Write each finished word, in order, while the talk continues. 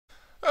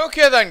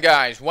Okay then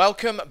guys,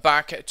 welcome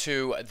back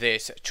to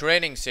this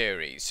training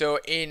series. So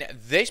in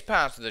this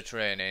part of the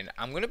training,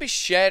 I'm going to be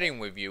sharing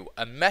with you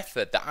a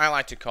method that I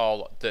like to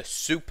call the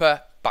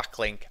super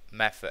backlink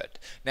method.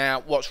 Now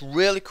what's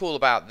really cool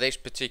about this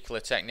particular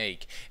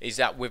technique is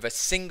that with a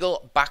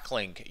single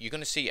backlink you're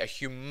going to see a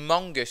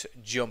humongous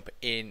jump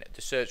in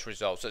the search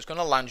results. So it's going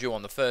to land you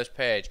on the first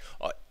page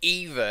or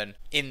even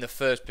in the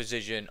first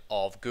position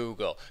of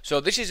Google. So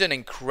this is an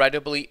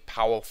incredibly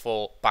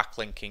powerful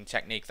backlinking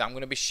technique that I'm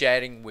going to be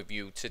sharing with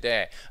you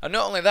today. And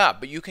not only that,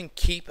 but you can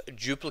keep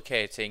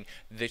duplicating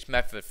this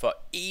method for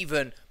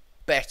even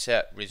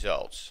better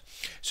results.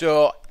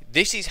 So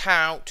this is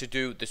how to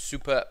do the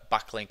super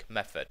backlink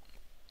method.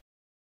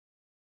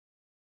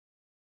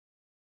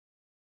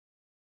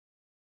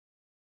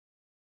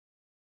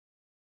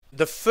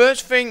 The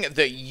first thing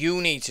that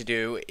you need to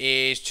do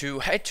is to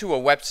head to a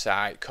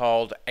website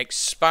called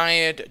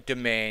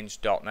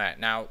expireddomains.net.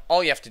 Now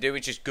all you have to do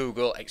is just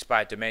Google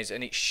expired domains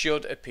and it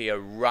should appear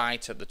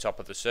right at the top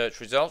of the search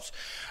results,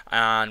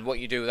 and what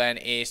you do then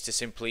is to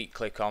simply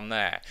click on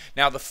there.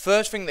 Now the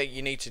first thing that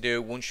you need to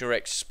do once you're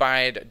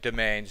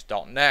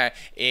expireddomains.net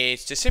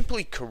is to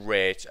simply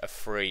create a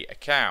free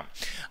account,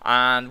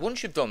 and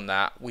once you've done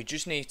that we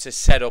just need to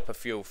set up a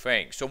few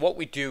things. So what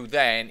we do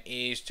then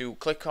is to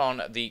click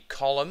on the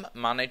column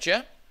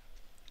manager,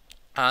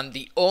 and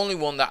the only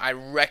one that I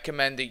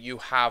recommend that you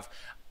have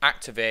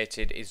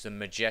activated is the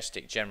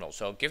Majestic General.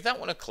 So I'll give that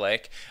one a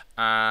click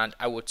and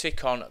I will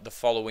tick on the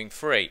following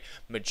three: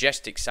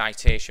 Majestic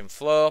Citation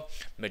Flow,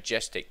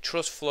 Majestic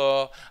Trust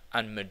Flow,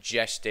 and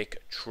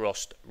Majestic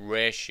Trust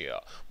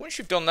Ratio. Once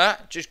you've done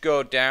that, just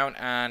go down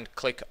and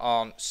click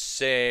on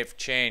Save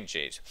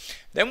Changes.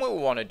 Then what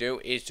we want to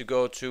do is to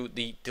go to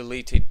the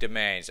deleted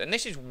domains, and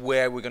this is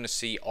where we're going to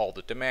see all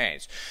the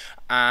domains.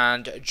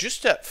 And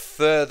just to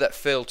further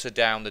filter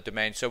down the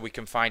domains so we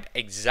can find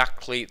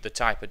exactly the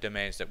type of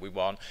domains that we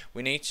want,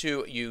 we need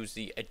to use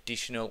the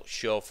additional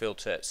show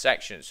filter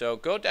section. So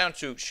go down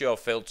to show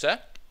filter,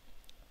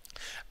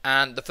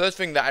 and the first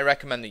thing that I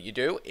recommend that you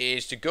do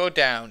is to go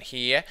down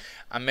here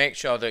and make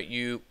sure that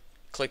you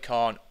click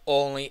on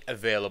only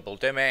available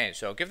domains.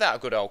 So give that a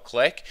good old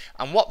click,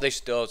 and what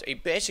this does,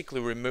 it basically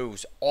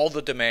removes all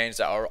the domains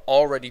that are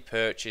already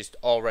purchased,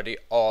 already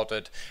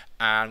ordered,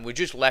 and we're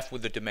just left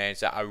with the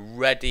domains that are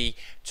ready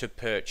to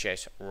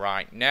purchase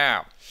right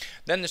now.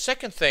 Then the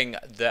second thing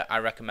that I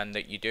recommend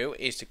that you do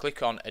is to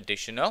click on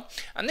additional,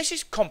 and this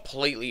is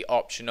completely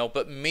optional,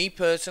 but me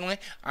personally,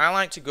 I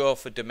like to go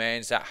for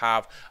domains that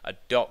have a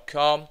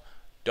 .com,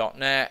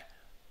 .net,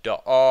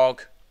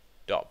 .org,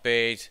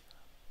 .biz,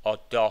 or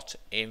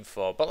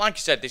 .info. But like I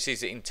said, this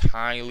is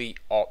entirely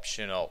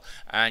optional,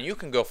 and you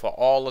can go for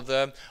all of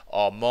them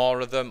or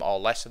more of them or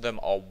less of them,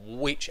 or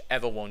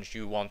whichever ones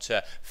you want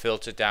to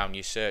filter down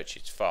your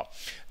searches for.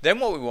 Then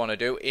what we want to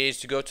do is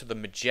to go to the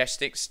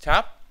Majestics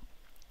tab,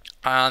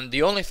 and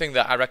the only thing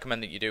that I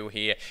recommend that you do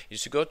here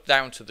is to go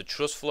down to the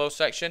Trust Flow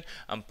section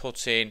and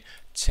put in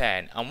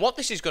 10. And what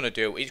this is going to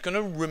do is going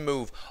to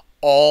remove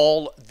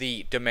all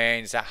the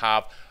domains that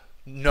have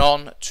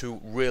none to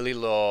really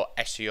low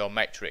SEO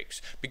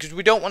metrics, because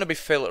we don't want to be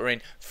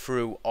filtering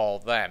through all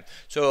them.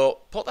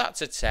 So put that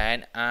to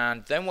 10,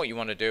 and then what you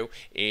want to do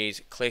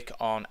is click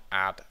on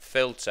add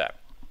filter,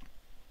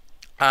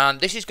 and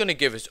this is going to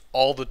give us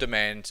all the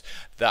domains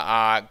that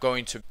are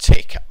going to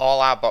tick all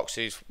our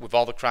boxes with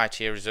all the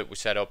criteria that we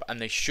set up,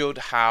 and they should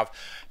have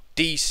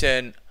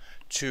decent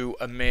to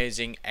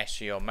amazing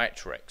SEO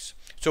metrics.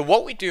 So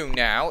what we do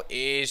now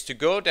is to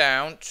go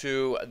down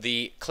to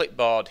the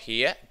clipboard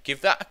here,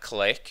 give that a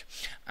click,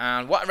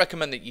 and what I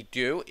recommend that you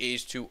do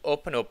is to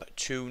open up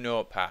two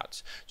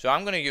notepads. So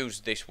I'm going to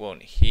use this one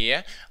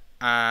here,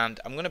 and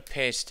I'm going to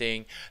paste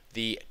in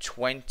the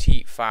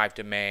 25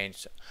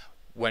 domains.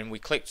 When we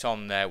clicked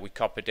on there, we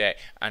copied it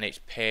and it's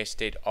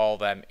pasted all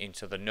them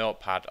into the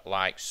notepad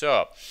like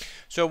so.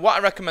 So what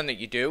I recommend that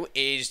you do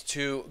is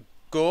to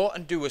go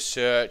and do a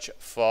search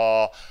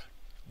for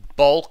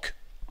bulk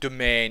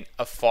domain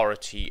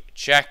authority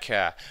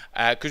checker,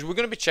 because we're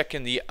going to be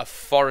checking the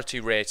authority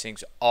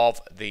ratings of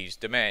these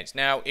domains.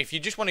 Now if you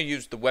just want to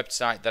use the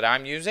website that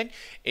I'm using,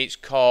 it's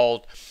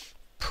called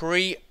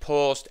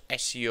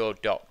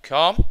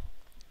prepostseo.com.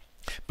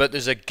 But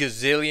there's a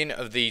gazillion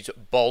of these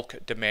bulk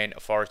domain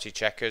authority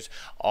checkers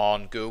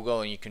on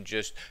Google, and you can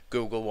just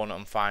Google one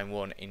and find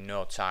one in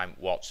no time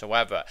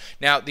whatsoever.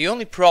 Now the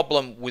only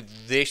problem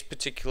with this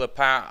particular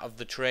part of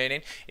the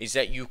training is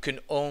that you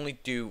can only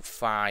do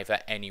 5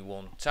 at any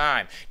one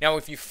time. Now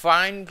if you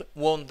find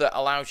one that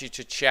allows you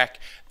to check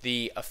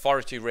the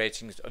authority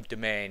ratings of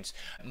domains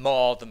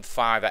more than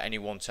 5 at any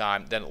one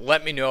time, then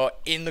let me know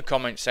in the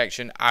comment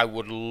section. I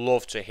would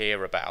love to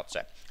hear about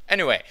it.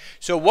 Anyway,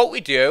 so what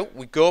we do,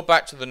 we go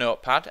back to the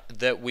notepad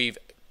that we've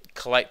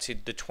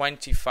collected the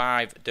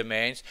 25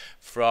 domains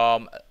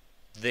from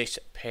this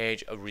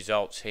page of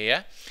results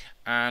here,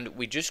 and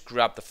we just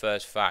grab the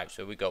first 5.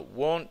 So we got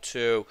 1,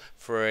 2,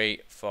 3,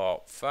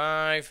 4,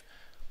 5,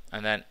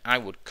 and then I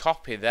would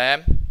copy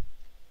them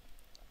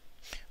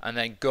and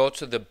then go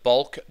to the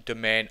bulk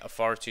domain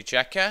authority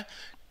checker,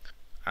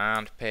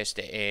 and paste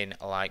it in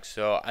like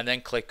so, and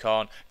then click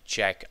on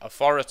check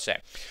authority.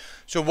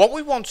 So what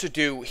we want to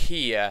do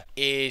here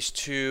is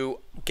to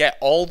get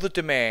all the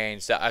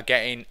domains that are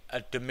getting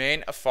a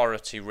domain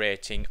authority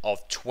rating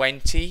of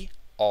 20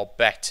 or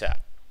better.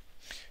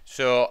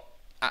 So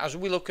as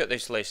we look at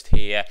this list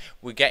here,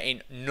 we're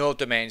getting no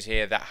domains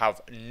here that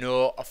have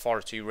no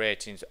authority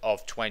ratings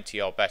of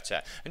 20 or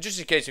better. And just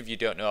in case if you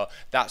don't know,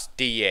 that's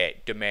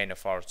D8, domain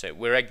authority.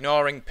 We're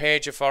ignoring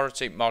page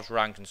authority, mod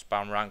rank and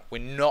span rank. We're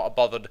not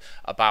bothered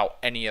about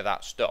any of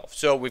that stuff.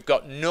 So we've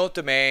got no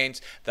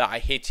domains that are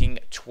hitting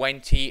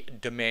 20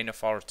 domain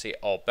authority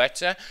or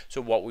better. So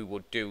what we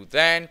would do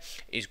then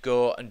is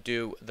go and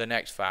do the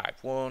next 5.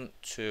 1,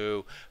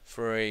 2,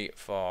 3,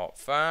 4,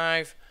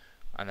 5.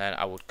 And then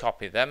I would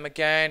copy them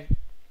again,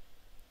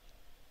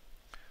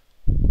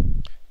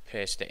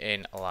 paste it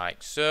in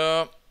like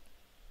so,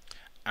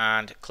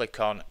 and click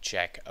on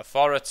check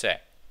authority.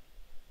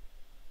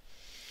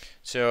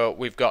 So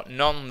we've got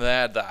none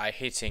there that are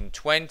hitting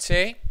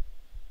 20.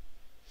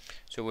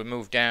 So we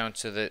move down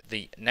to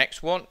the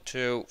next one,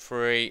 2,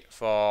 3,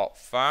 4,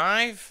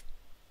 5.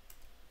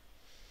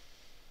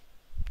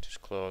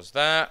 Just close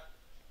that,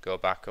 go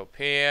back up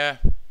here,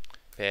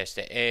 paste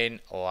it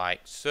in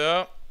like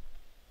so.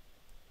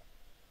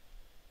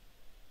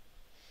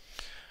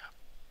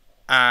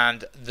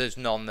 And there's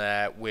none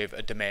there with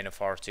a domain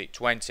authority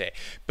 20.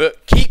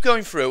 But keep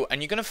going through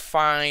and you're going to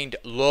find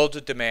loads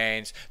of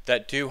domains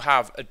that do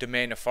have a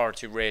domain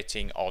authority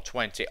rating of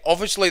 20.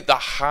 Obviously, the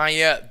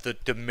higher the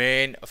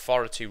domain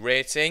authority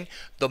rating,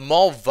 the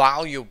more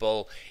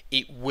valuable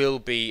it will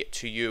be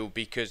to you,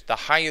 because the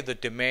higher the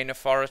domain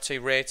authority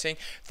rating,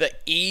 the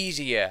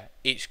easier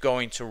it's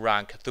going to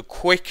rank, the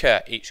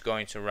quicker it's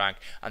going to rank,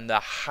 and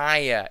the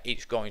higher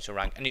it's going to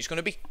rank. And it's going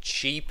to be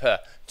cheaper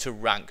to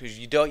rank because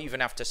you don't even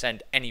have to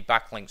send any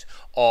backlinks,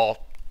 or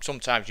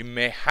sometimes you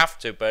may have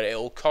to, but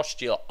it'll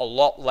cost you a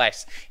lot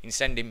less in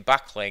sending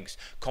backlinks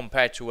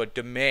compared to a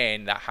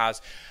domain that has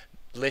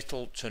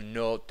little to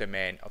no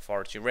domain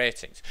authority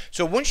ratings.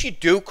 So once you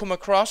do come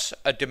across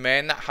a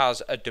domain that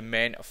has a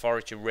domain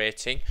authority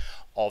rating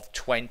of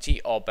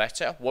 20 or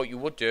better, what you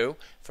would do,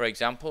 for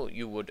example,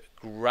 you would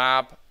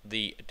grab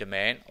the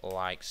domain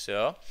like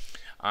so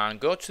and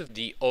go to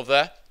the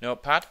other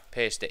notepad,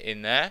 paste it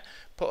in there,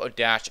 put a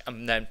dash,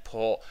 and then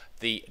put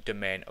the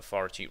domain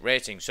authority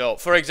rating. So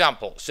for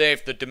example, say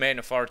if the domain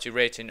authority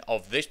rating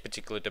of this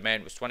particular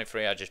domain was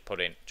 23, I just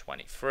put in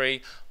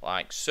 23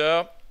 like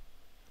so.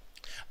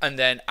 And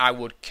then I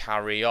would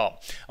carry on.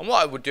 And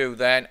what I would do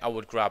then, I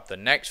would grab the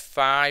next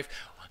 5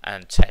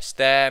 and test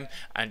them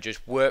and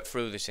just work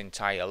through this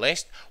entire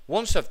list.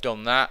 Once I've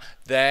done that,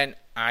 then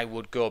I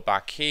would go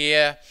back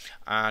here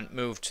and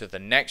move to the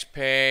next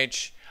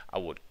page. I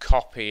would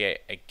copy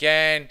it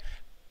again,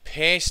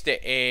 paste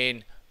it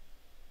in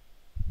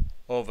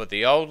over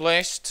the old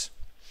list,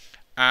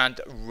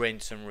 and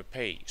rinse and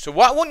repeat. So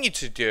what I want you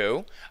to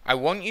do, I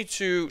want you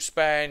to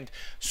spend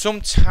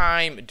some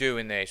time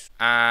doing this,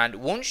 and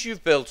once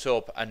you've built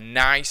up a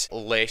nice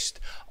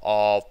list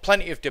of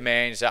plenty of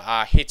domains that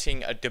are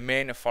hitting a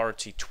domain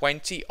authority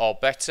 20 or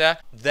better,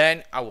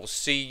 then I will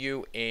see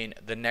you in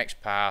the next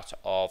part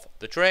of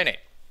the training.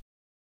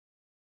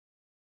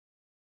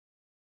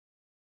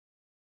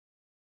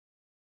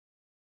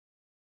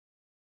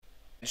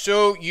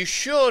 So you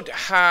should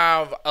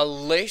have a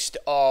list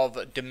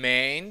of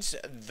domains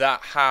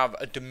that have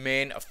a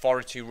domain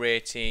authority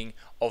rating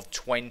of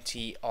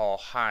 20 or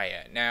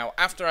higher. Now,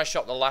 after I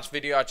shot the last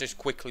video, I just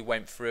quickly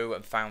went through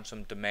and found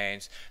some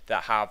domains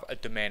that have a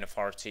domain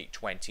authority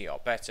 20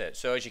 or better.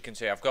 So as you can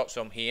see, I've got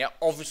some here.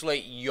 Obviously,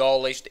 your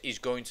list is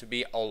going to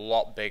be a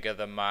lot bigger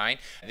than mine.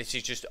 This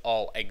is just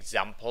all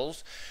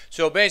examples.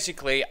 So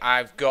basically,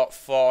 I've got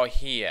 4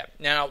 here.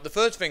 Now, the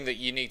first thing that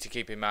you need to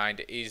keep in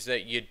mind is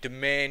that your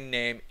domain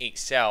name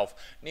itself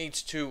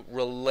needs to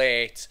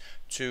relate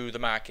to the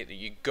market that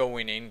you're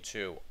going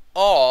into,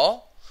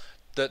 or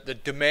that the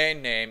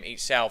domain name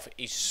itself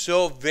is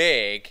so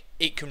vague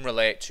it can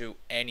relate to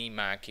any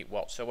market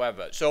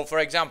whatsoever. So for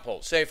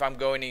example, say if I'm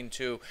going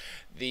into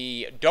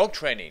the dog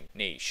training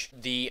niche,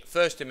 the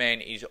first domain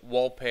is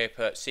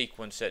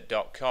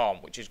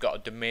wallpapersequencer.com, which has got a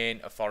domain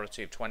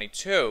authority of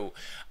 22,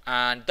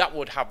 and that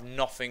would have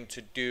nothing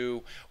to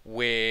do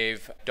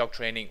with dog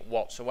training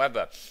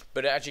whatsoever.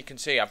 But as you can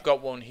see, I've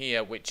got one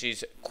here which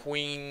is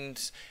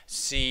queensc.net,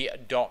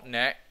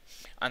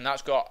 and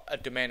that's got a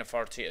domain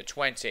authority of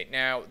 20.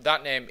 Now,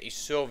 that name is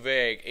so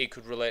vague, it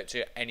could relate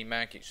to any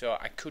market, so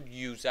I could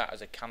use that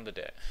as a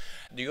candidate.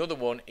 The other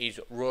one is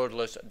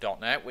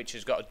roadless.net, which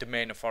has got a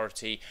domain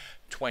authority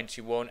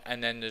 21,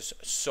 and then there's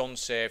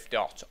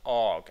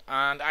sunsafe.org,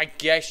 and I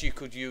guess you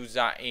could use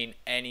that in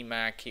any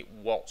market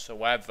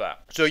whatsoever.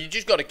 So you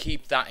just got to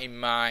keep that in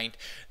mind,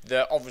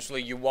 that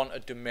obviously you want a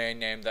domain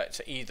name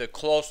that's either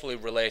closely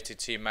related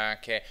to your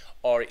market,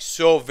 or it's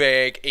so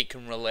vague it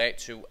can relate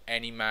to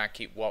any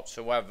market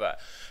whatsoever. whatsoever.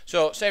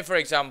 So say for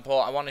example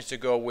I wanted to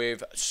go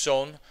with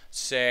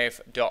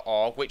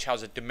sunsafe.org, which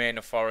has a domain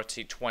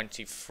authority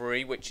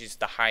 23, which is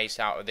the highest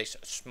out of this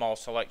small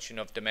selection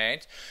of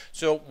domains.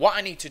 So what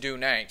I need to do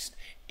next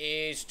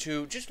is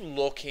to just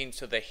look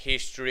into the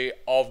history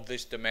of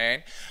this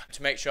domain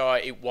to make sure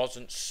it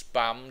wasn't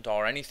spammed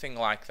or anything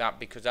like that,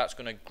 because that's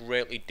going to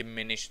greatly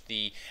diminish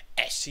the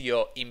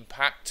SEO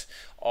impact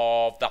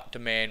of that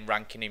domain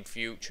ranking in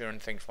future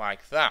and things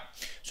like that.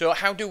 So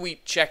how do we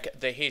check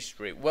the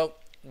history? Well,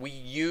 we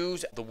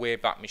use the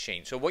Wayback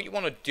Machine. So what you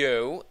want to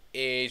do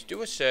is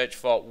do a search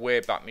for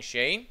Wayback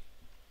Machine,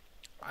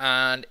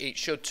 and it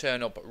should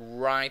turn up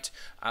right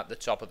at the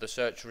top of the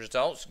search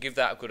results. Give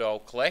that a good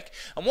old click.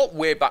 And what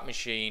Wayback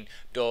Machine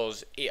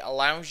does, it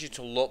allows you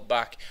to look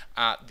back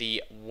at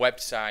the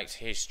website's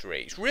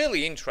history. It's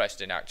really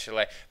interesting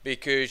actually,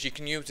 because you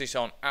can use this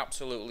on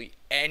absolutely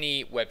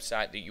any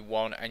website that you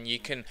want, and you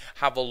can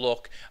have a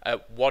look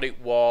at what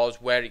it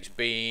was, where it's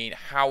been,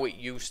 how it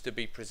used to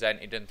be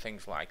presented and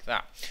things like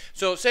that.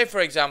 So say for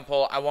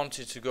example I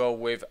wanted to go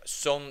with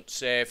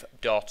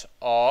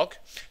sunsafe.org.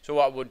 so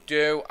what I would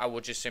do, I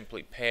would just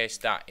simply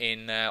paste that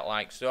in there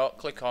like so,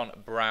 click on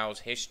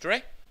browse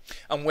history,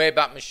 and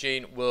Wayback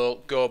Machine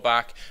will go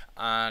back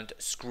and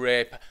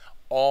scrape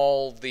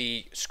all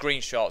the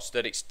screenshots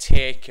that it's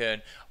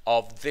taken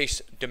of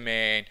this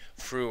domain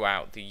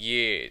throughout the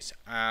years.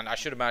 And I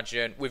should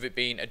imagine, with it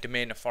being a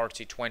domain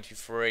authority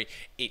 23,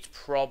 it's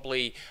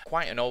probably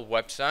quite an old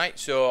website.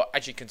 So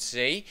as you can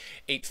see,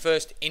 it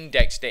first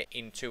indexed it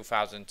in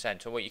 2010.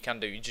 So what you can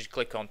do, you just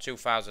click on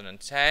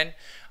 2010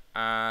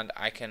 and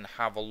I can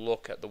have a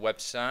look at the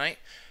website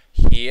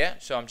here.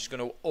 So I'm just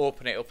going to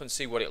open it up and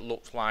see what it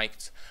looks like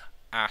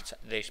at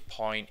this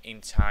point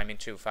in time in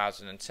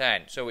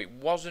 2010. So it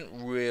wasn't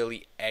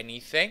really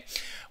anything.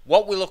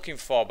 What we're looking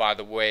for, by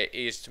the way,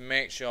 is to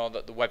make sure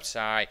that the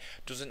website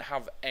doesn't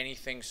have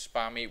anything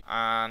spammy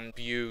and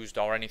abused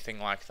or anything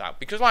like that,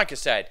 because like I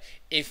said,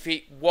 if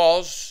it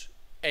was,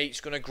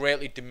 it's going to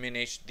greatly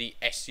diminish the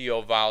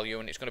SEO value,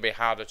 and it's going to be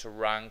harder to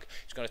rank,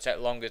 it's going to take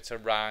longer to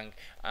rank,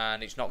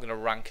 and it's not going to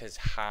rank as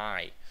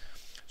high.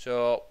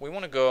 So we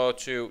want to go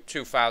to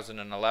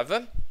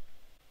 2011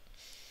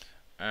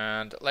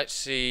 and let's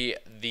see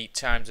the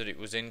times that it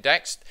was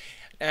indexed.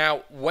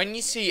 Now when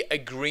you see a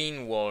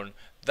green one,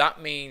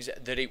 that means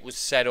that it was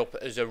set up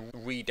as a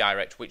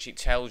redirect, which it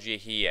tells you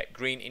here.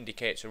 Green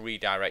indicates a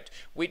redirect,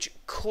 which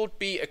could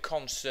be a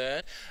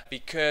concern,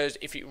 because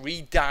if it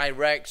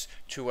redirects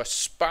to a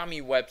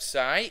spammy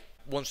website,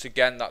 once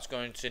again that's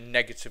going to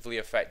negatively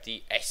affect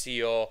the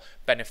SEO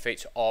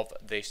benefits of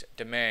this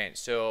domain.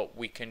 So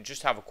we can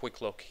just have a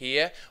quick look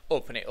here,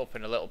 open it up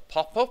in a little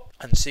pop-up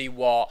and see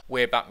what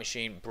Wayback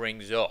Machine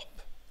brings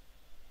up.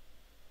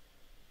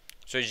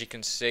 So as you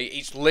can see,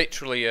 it's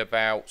literally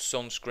about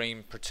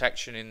sunscreen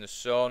protection in the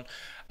sun.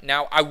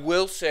 Now I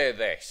will say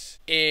this,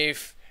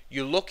 if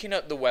you're looking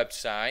at the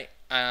website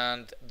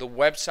and the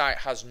website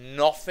has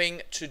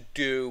nothing to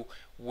do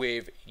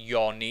with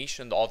your niche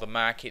and or the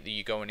market that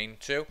you're going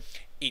into,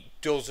 it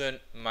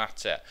doesn't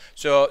matter.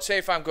 So say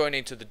if I'm going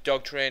into the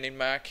dog training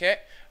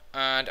market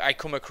and I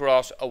come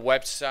across a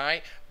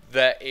website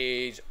that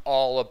is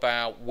all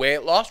about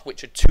weight loss,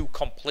 which are two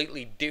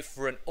completely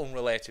different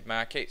unrelated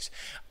markets,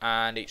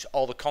 and it's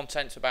all the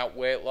contents about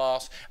weight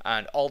loss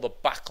and all the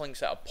backlinks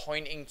that are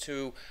pointing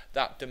to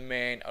that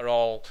domain are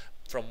all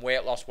from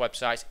weight loss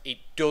websites, it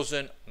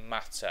doesn't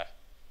matter,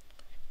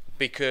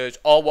 because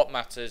all what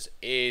matters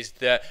is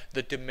that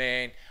the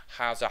domain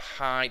has a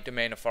high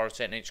domain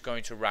authority and it's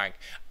going to rank.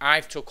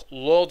 I've took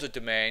loads of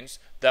domains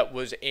that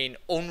was in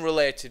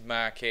unrelated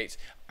markets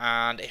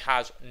and it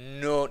has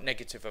no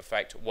negative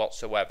effect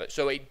whatsoever.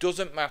 So it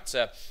doesn't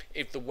matter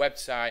if the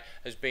website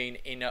has been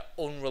in an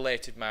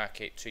unrelated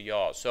market to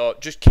yours. So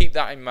just keep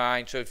that in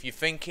mind. So if you're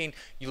thinking,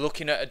 you're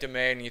looking at a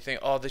domain and you think,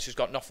 oh, this has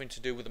got nothing to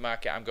do with the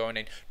market I'm going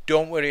in,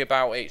 don't worry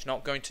about it. It's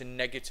not going to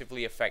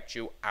negatively affect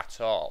you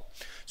at all.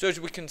 So as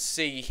we can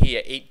see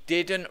here, it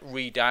didn't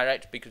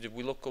redirect, because if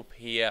we look up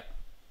here,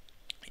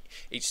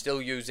 it's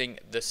still using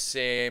the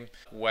same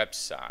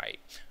website.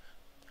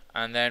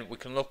 And then we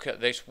can look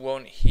at this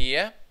one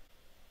here,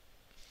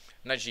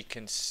 and as you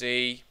can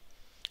see,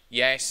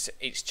 yes,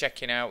 it's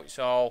checking out, it's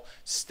all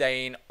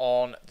staying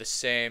on the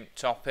same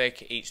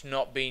topic, it's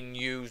not being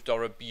used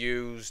or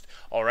abused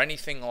or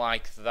anything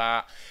like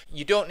that.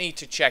 You don't need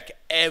to check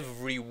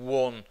every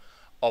one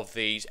of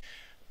these.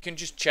 You can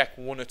just check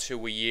one or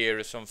two a year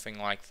or something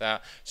like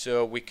that.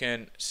 So we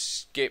can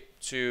skip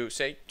to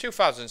say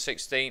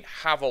 2016,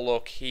 have a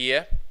look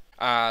here,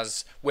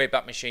 as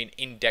Wayback Machine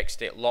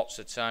indexed it lots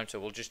of times, so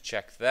we'll just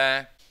check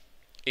there.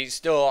 It's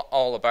still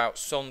all about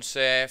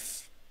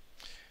SunSafe.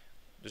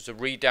 There's a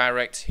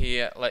redirect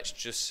here, let's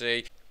just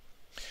see.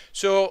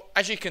 So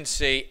as you can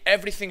see,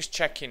 everything's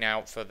checking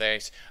out for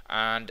this,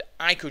 and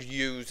I could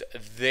use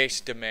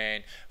this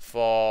domain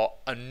for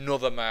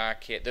another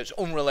market that's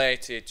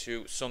unrelated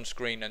to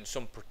sunscreen and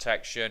sun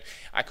protection.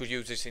 I could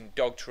use this in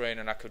dog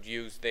training, I could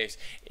use this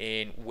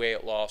in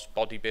weight loss,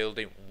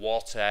 bodybuilding,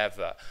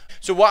 whatever.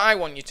 So what I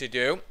want you to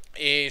do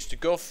is to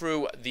go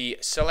through the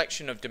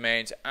selection of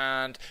domains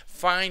and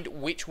find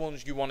which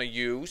ones you want to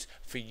use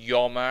for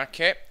your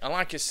market. And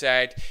like I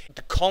said,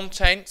 the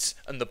content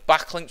and the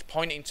backlinks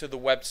pointing to the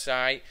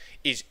website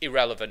is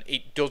irrelevant.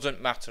 It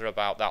doesn't matter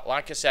about that.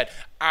 Like I said,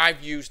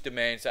 I've used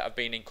domains that have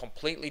been in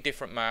completely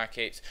different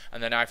markets,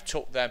 and then I've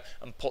took them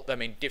and put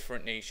them in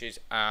different niches,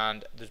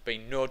 and there's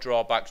been no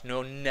drawbacks,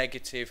 no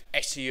negative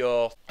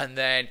SEO. And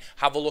then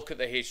have a look at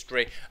the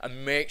history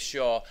and make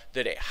sure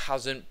that it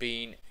hasn't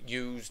been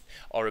used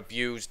or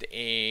abused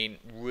in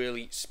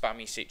really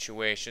spammy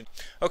situations.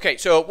 Okay,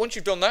 so once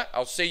you've done that,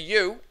 I'll see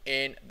you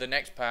in the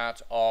next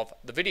part of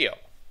the video.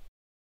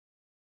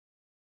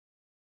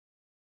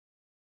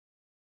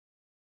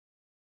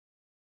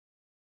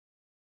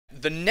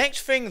 The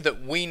next thing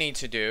that we need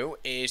to do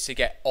is to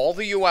get all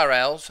the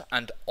URLs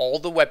and all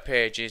the web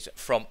pages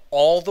from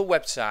all the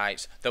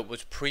websites that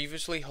was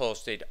previously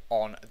hosted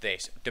on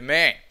this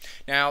domain.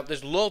 Now,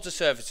 there's loads of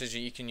services that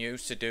you can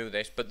use to do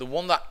this, but the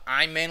one that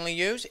I mainly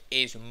use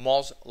is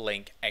Moz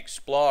Link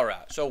Explorer.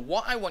 So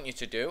what I want you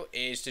to do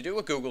is to do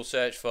a Google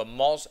search for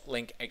Moz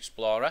Link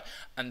Explorer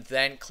and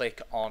then click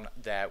on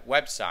their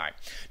website.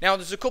 Now,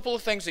 there's a couple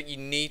of things that you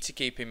need to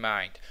keep in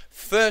mind.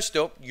 First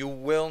up, you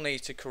will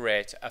need to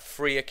create a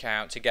free account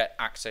to get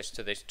access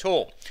to this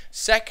tool.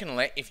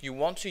 Secondly, if you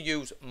want to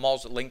use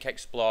Moz Link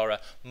Explorer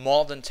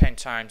more than 10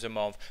 times a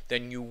month,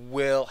 then you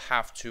will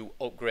have to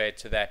upgrade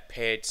to their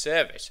paid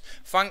service.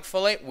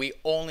 Thankfully, we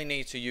only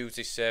need to use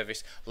this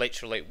service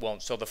literally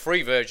once, so the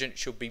free version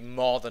should be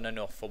more than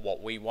enough for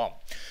what we want.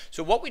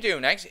 So what we do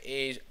next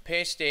is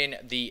paste in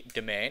the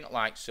domain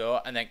like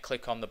so, and then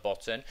click on the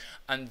button,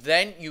 and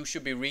then you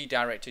should be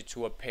redirected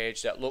to a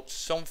page that looks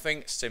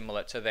something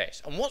similar to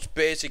this. And what's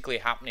basically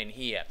happening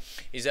here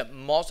is that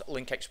Moz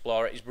Link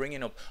Explorer is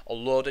bringing up a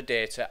load of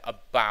data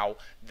about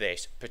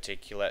this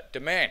particular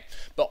domain.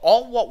 But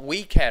all what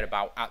we care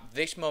about at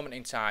this moment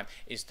in time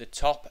is the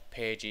top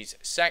pages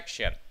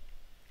section.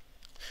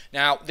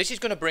 Now, this is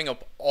going to bring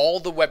up all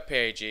the web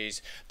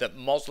pages that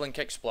Moz Link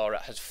Explorer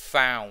has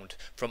found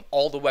from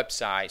all the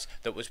websites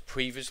that was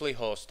previously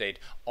hosted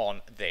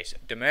on this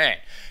domain.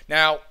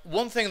 Now,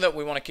 one thing that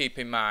we want to keep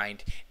in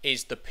mind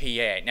is the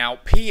PA. Now,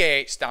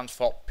 PA stands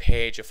for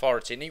page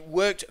authority, and it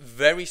works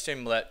very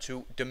similar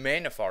to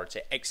domain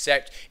authority,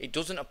 except it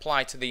doesn't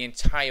apply to the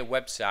entire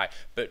website,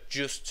 but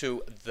just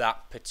to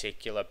that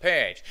particular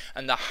page.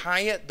 And the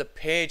higher the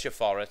page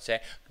authority,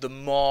 the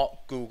more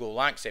Google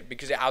likes it,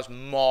 because it has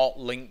more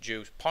link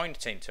juice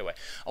pointing to it.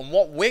 And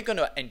what we're going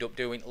to end up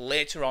doing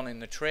later on in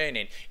the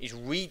training is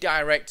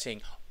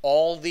redirecting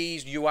all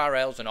these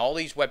URLs and all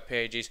these web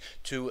pages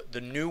to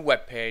the new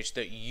web page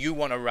that you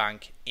want to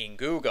rank in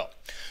Google.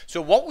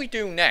 So what we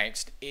do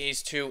next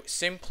is to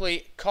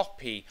simply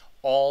copy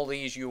all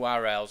these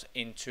URLs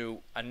into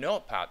a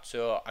notepad.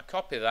 So I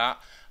copy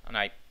that and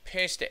I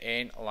paste it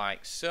in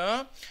like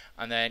so,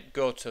 and then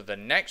go to the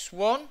next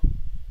one,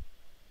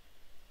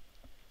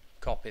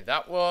 copy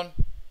that one,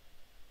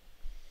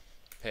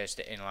 paste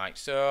it in like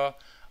so,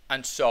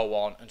 and so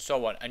on and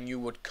so on. And you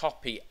would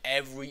copy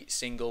every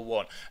single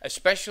one,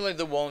 especially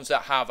the ones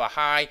that have a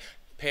high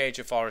page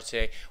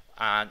authority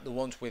and the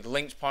ones with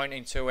links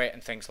pointing to it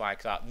and things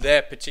like that.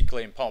 They're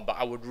particularly important, but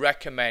I would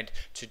recommend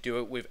to do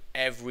it with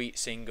every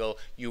single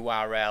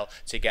URL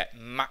to get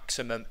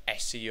maximum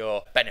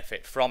SEO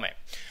benefit from it.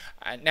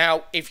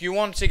 Now, if you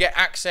want to get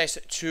access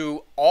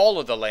to all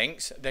of the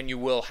links, then you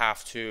will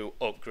have to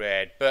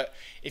upgrade. But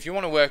if you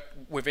want to work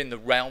within the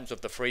realms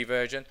of the free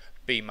version,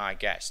 be my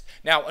guest.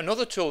 Now,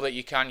 another tool that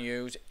you can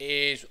use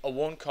is a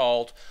one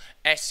called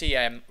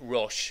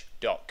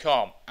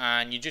SEMrush.com,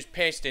 and you just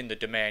paste in the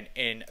domain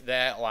in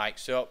there like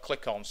so,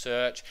 click on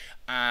search,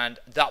 and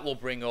that will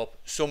bring up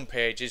some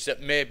pages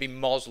that maybe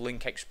Moz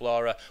Link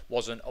Explorer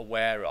wasn't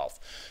aware of.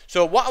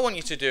 So what I want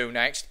you to do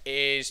next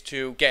is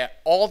to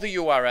get all the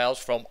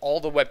URLs from all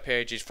the web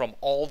pages from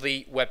all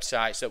the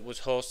websites that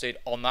was hosted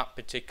on that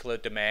particular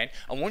domain,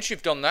 and once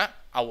you've done that,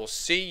 I will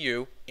see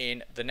you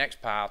in the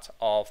next part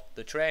of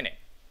the training.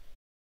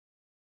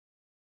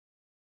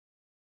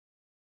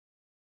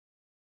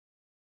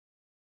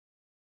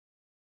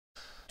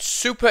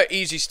 Super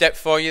easy step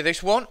for you,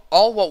 this one.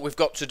 All what we've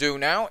got to do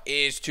now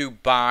is to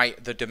buy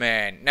the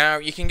domain. Now,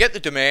 you can get the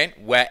domain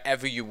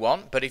wherever you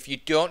want, but if you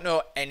don't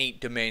know any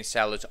domain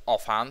sellers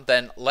offhand,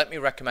 then let me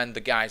recommend the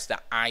guys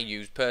that I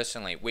use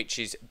personally, which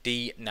is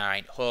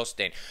D9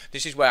 Hosting.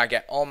 This is where I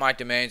get all my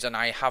domains, and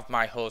I have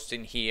my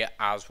hosting here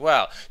as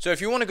well. So if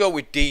you want to go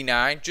with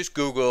D9, just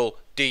Google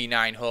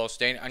D9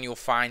 Hosting and you'll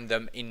find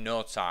them in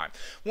no time.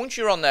 Once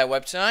you're on their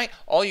website,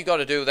 all you got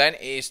to do then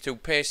is to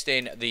paste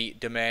in the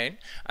domain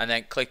and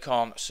then click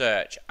on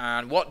search,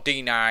 and what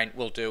D9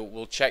 will do,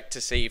 will check to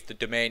see if the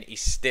domain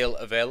is still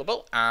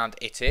available, and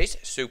it is,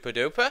 super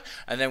duper,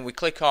 and then we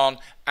click on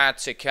add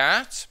to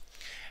cart.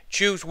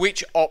 Choose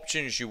which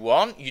options you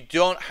want. You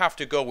don't have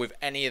to go with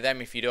any of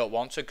them if you don't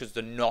want to, because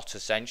they're not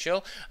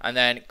essential, and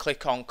then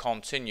click on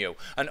continue.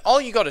 And all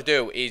you got to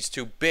do is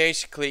to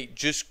basically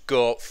just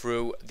go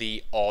through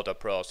the order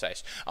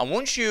process. And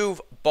once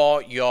you've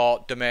bought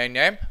your domain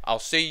name, I'll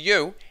see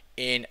you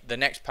in the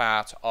next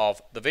part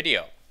of the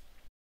video.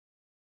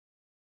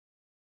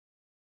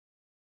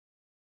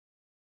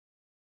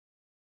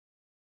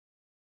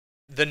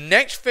 The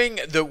next thing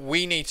that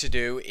we need to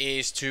do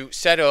is to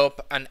set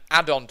up an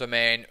add-on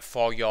domain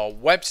for your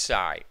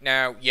website.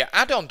 Now, your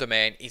add-on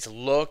domain is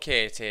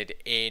located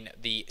in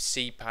the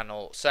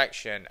cPanel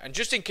section. And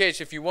just in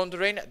case if you're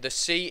wondering, the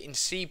C in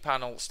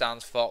cPanel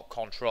stands for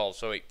control.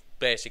 So it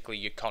basically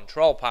your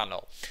control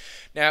panel.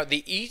 Now,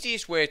 the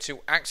easiest way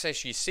to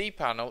access your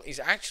cPanel is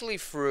actually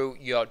through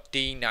your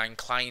D9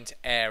 client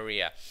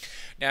area.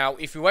 Now,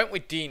 if you went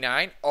with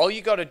D9, all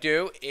you got to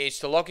do is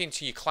to log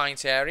into your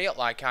client area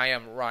like I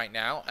am right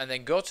now, and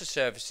then go to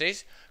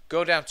services,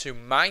 go down to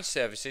my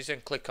services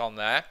and click on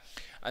there,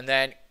 and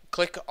then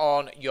click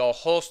on your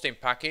hosting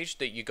package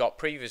that you got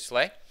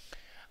previously,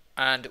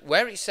 and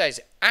where it says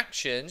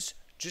actions,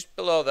 just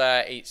below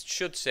there it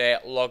should say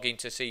log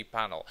into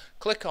cPanel.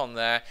 Click on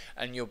there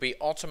and you'll be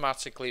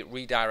automatically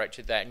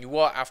redirected there, and you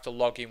won't have to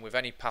log in with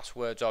any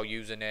passwords or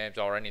usernames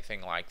or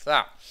anything like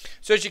that.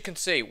 So as you can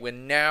see, we're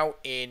now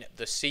in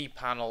the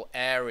cPanel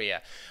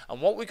area,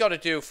 and what we got to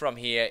do from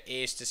here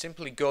is to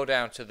simply go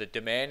down to the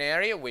domain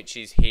area, which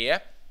is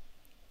here,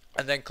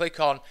 and then click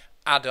on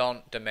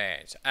add-on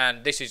domains,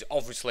 and this is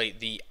obviously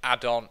the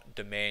add-on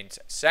domains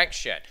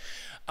section.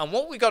 And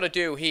what we got to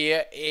do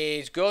here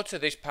is go to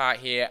this part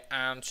here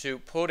and to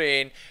put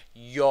in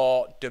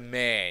your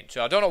domain.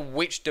 So I don't know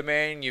which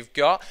domain you've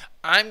got.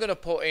 I'm going to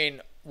put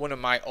in one of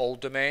my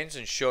old domains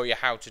and show you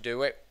how to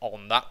do it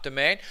on that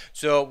domain.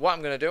 So what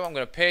I'm going to do, I'm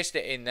going to paste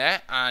it in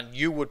there, and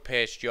you would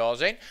paste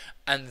yours in,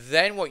 and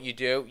then what you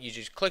do, you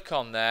just click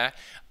on there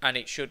and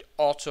it should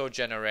auto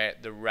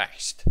generate the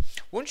rest.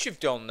 Once you've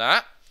done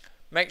that,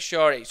 make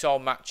sure it's all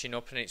matching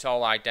up and it's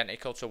all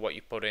identical to what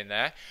you put in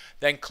there.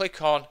 Then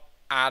click on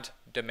add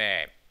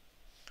domain,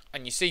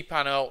 and your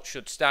cPanel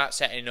should start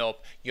setting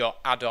up your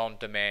add-on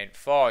domain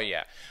for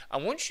you.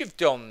 And once you've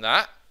done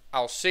that,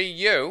 I'll see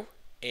you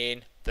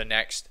in the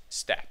next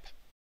step.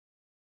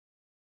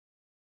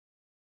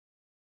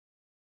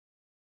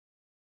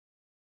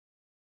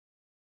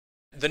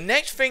 The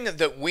next thing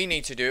that we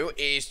need to do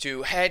is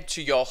to head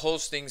to your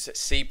hosting's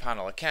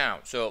cPanel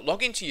account. So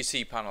log into your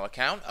cPanel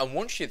account, and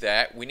once you're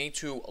there, we need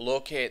to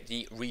locate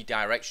the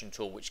redirection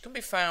tool, which can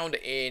be found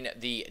in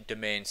the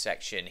domain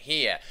section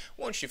here.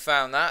 Once you've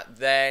found that,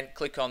 then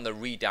click on the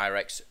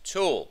redirects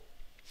tool.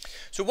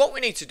 So what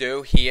we need to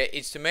do here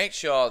is to make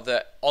sure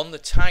that on the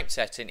type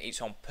setting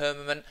it's on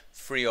permanent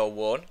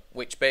 301,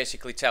 which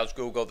basically tells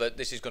Google that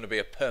this is going to be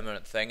a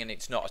permanent thing and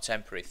it's not a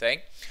temporary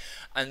thing.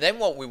 And then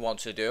what we want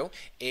to do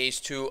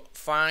is to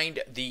find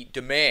the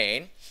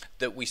domain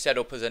that we set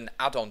up as an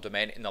add-on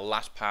domain in the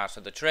last part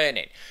of the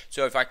training.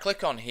 So if I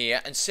click on here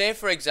and say,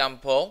 for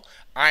example,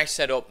 I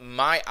set up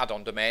my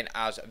add-on domain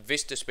as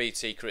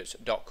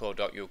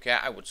vistaspeedsecrets.co.uk,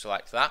 I would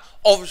select that.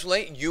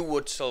 Obviously, you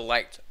would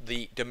select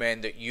the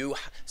domain that you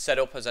set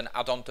up as an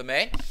add-on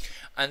domain.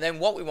 And then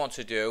what we want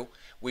to do,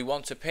 we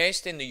want to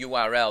paste in the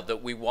URL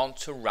that we want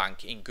to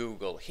rank in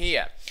Google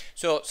here.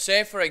 So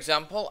say, for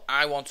example,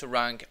 I want to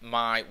rank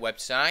my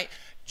website,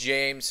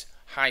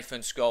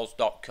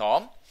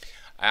 james-scholes.com.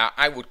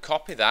 I would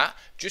copy that.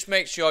 Just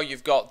make sure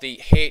you've got the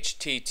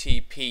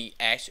https://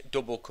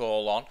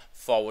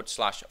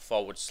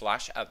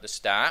 at the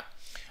start,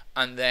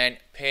 and then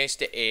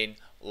paste it in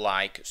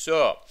like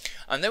so.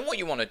 And then what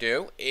you want to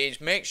do is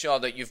make sure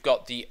that you've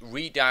got the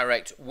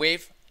redirect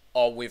with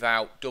or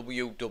without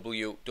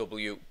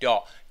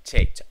www.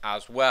 ticked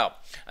as well.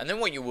 And then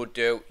what you would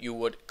do, you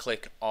would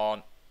click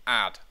on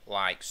add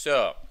like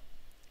so.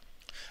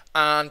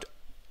 And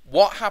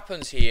what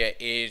happens here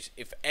is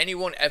if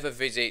anyone ever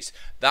visits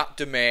that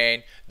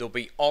domain, they'll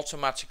be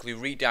automatically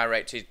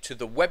redirected to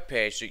the web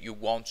page that you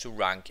want to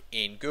rank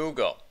in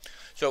Google.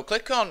 So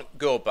click on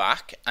go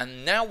back,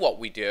 and now what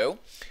we do,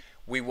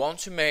 we want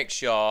to make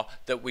sure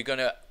that we're going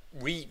to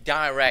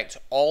redirect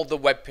all the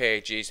web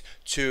pages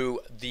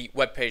to the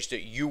web page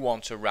that you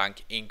want to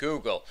rank in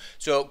Google.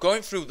 So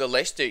going through the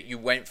list that you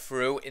went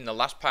through in the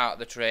last part of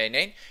the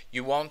training,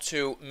 you want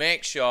to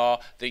make sure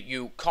that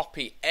you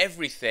copy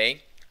everything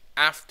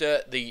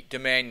after the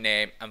domain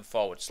name and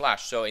 /.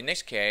 So in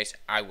this case,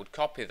 I would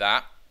copy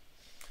that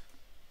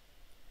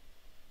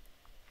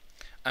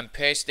and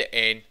paste it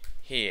in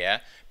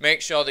here. Make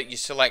sure that you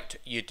select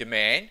your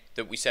domain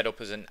that we set up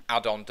as an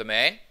add-on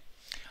domain,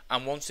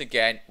 and once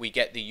again we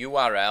get the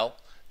URL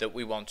that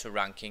we want to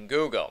rank in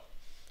Google.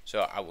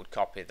 So I would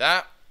copy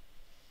that,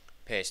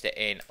 paste it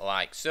in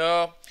like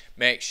so.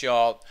 Make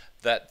sure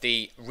that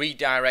the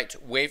redirect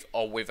with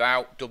or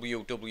without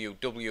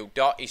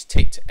www. is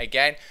ticked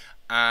again,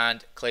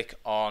 and click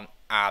on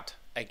add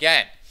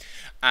again.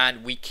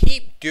 And we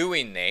keep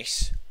doing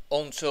this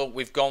until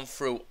we've gone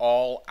through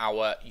all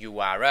our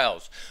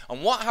URLs.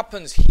 And what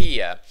happens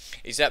here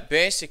is that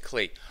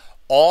basically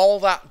all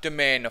that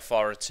domain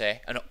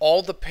authority and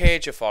all the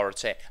page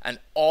authority and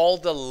all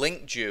the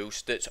link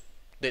juice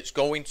that's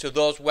going to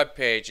those web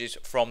pages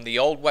from the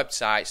old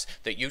websites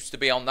that used to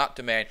be on that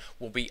domain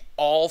will be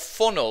all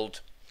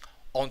funneled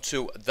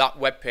onto that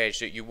web page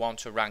that you want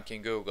to rank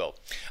in Google.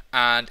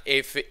 And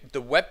if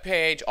the web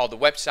page or the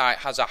website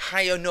has a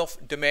high enough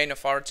domain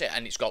authority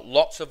and it's got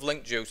lots of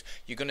link juice,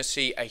 you're going to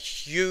see a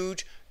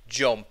huge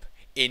jump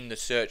in the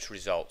search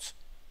results.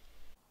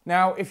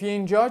 Now, if you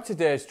enjoyed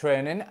today's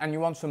training and you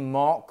want some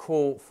more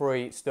cool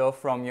free stuff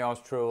from yours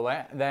truly,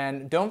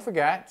 then don't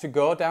forget to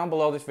go down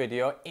below this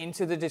video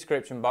into the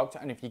description box,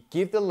 and if you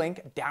give the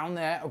link down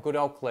there a good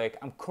old click,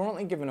 I'm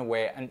currently giving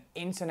away an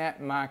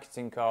internet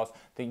marketing course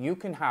that you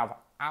can have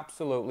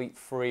absolutely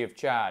free of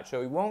charge.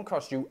 So it won't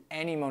cost you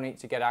any money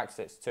to get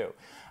access to.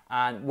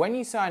 And when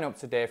you sign up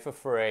today for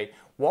free,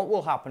 what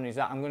will happen is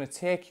that I'm going to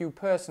take you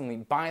personally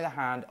by the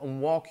hand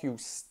and walk you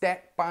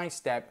step by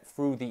step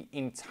through the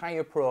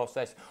entire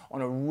process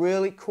on a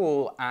really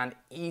cool and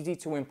easy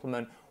to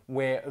implement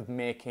way of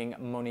making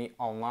money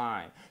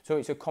online. So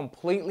it's a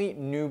completely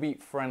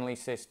newbie friendly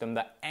system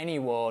that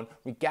anyone,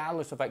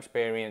 regardless of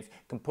experience,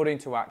 can put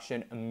into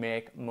action and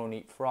make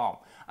money from.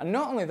 And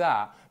not only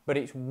that, but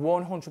it's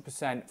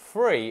 100%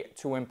 free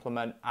to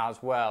implement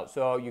as well.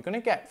 So you're going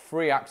to get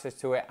free access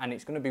to it, and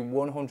it's going to be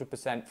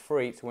 100%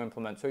 free to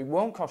implement. So it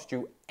won't cost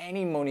you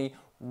any money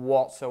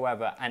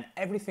whatsoever, and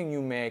everything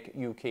you make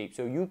you keep.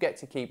 So you get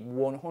to keep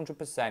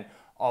 100%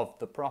 of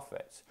the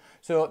profits.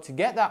 So to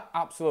get that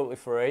absolutely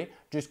free,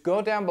 just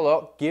go down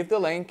below, give the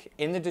link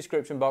in the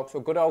description box a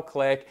good old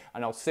click,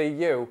 and I'll see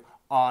you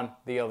on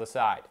the other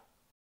side.